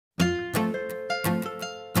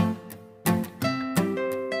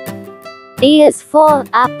A is for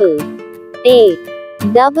apple. A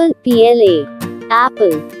double PLA,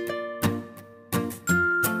 apple.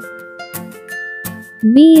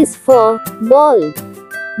 B is for ball.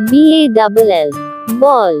 BALL,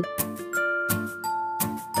 ball.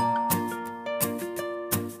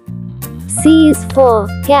 C is for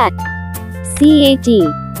cat. CAT,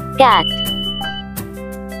 cat.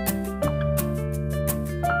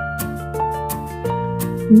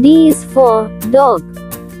 D is for dog.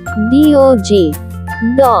 DOG,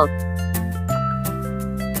 dog.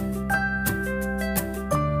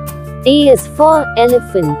 A is for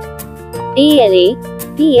elephant. ALAPHANT,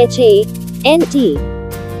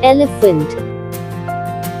 elephant.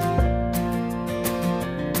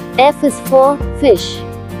 F is for fish.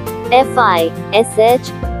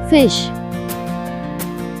 FISH, fish.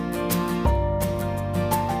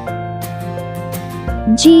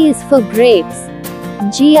 G is for grapes.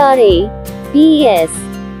 GRAPES,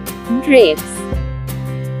 grapes.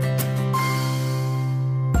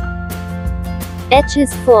 H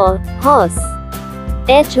is for horse.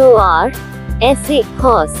 HORSE,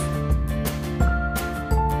 horse.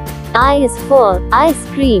 I is for ice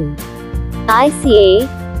cream. ICACRAAM,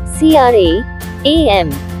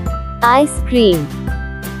 ice cream.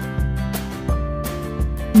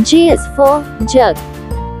 J is for jug.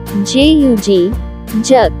 JUG,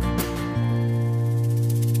 jug.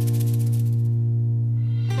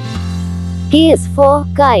 K is for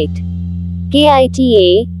kite.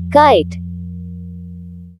 KITA, kite.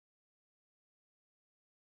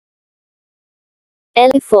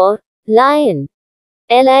 L is for lion.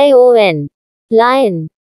 LION, lion.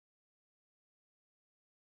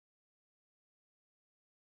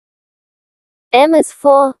 M is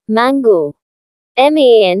for mango.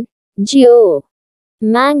 MANGO,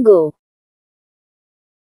 mango.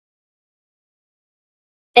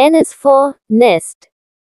 N is for nest.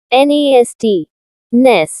 NEST,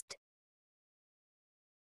 nest.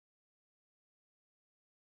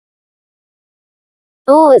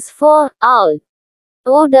 O is for owl.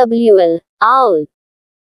 OWL, owl.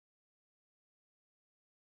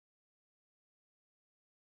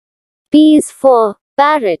 P is for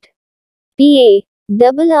parrot.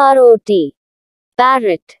 PARROT,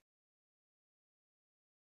 parrot.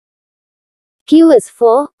 Q is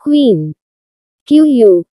for queen.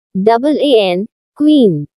 QUAAN,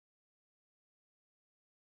 queen.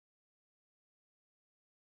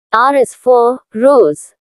 R is for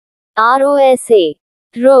rose. ROSA,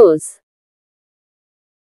 rose.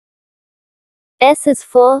 S is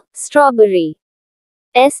for strawberry.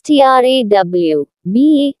 STRAWBERRY,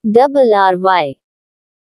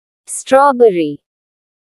 strawberry.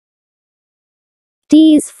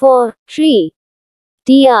 T is for tree.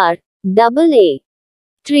 TRAA,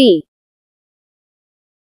 tree.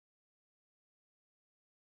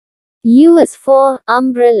 U is for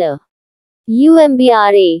umbrella.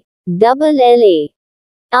 UMBRALLA,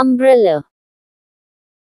 umbrella.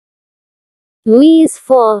 V is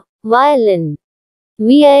for violin.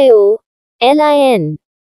 VIOLIN,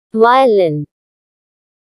 violin.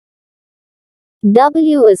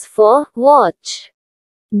 W is for watch.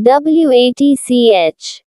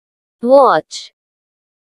 WATCH, watch.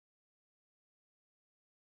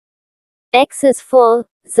 X is for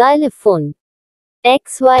xylophone.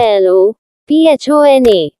 XYLOPHONA,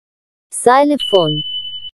 xylophone.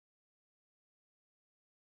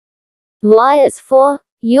 Y is for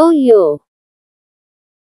yo-yo.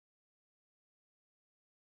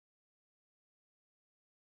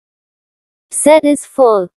 Z is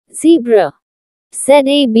for zebra.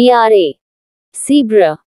 ZABRA,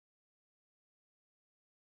 zebra.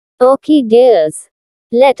 Okay dears,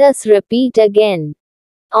 let us repeat again.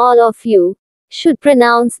 All of you should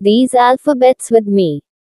pronounce these alphabets with me.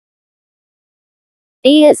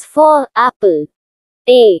 A is for apple.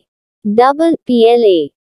 A double PLA,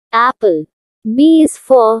 apple. B is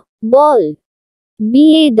for ball.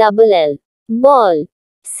 BALL, ball.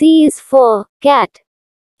 C is for cat.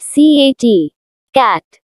 CAT, cat.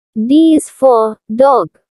 D is for dog.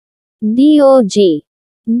 DOG,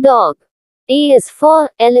 dog. A is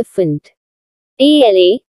for elephant.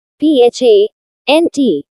 ALAPHANT,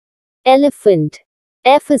 elephant.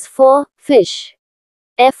 F is for fish.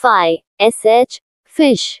 FISH,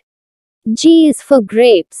 fish. G is for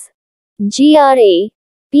grapes.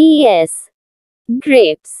 GRAPES,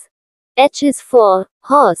 grapes. H is for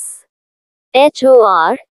horse.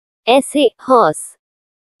 HORSA, horse.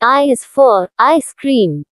 I is for ice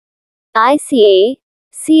cream. ICACRAAM,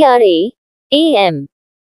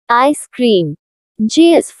 ice cream.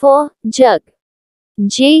 J is for jug.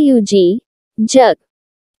 JUG, jug.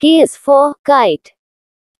 K is for kite.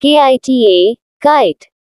 KITA, kite.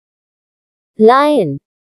 lion.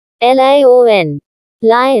 Lion,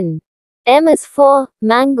 lion. M is for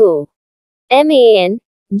mango.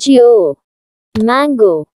 mango,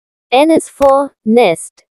 mango. N is for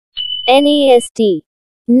nest. nest,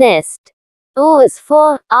 nest. O is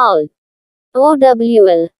for owl.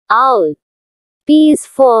 owl, owl. P is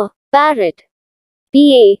for parrot.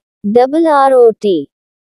 parrot,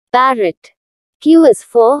 parrot. Q is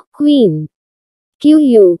for queen.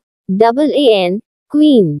 queen,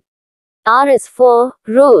 queen. R is for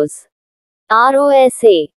rose.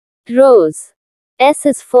 rosa, rose. S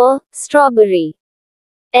is for strawberry.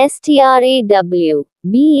 strawberry,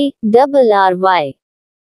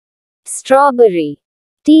 strawberry.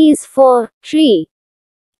 T is for tree.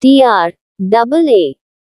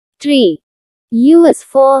 tree. U is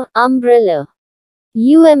for umbrella.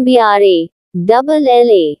 umbrella,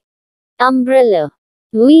 umbrella.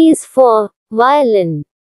 V is for violin.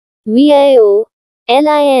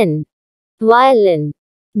 violin, violin.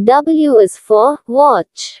 W is for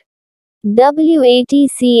watch.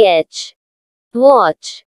 watch,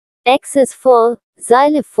 watch. X is for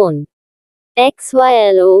xylophone.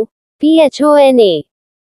 xylophone,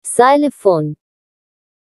 xylophone.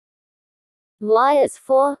 Y is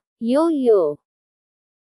for yo-yo.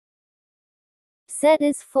 Z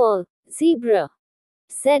is for zebra.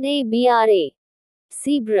 zebra,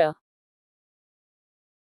 zebra.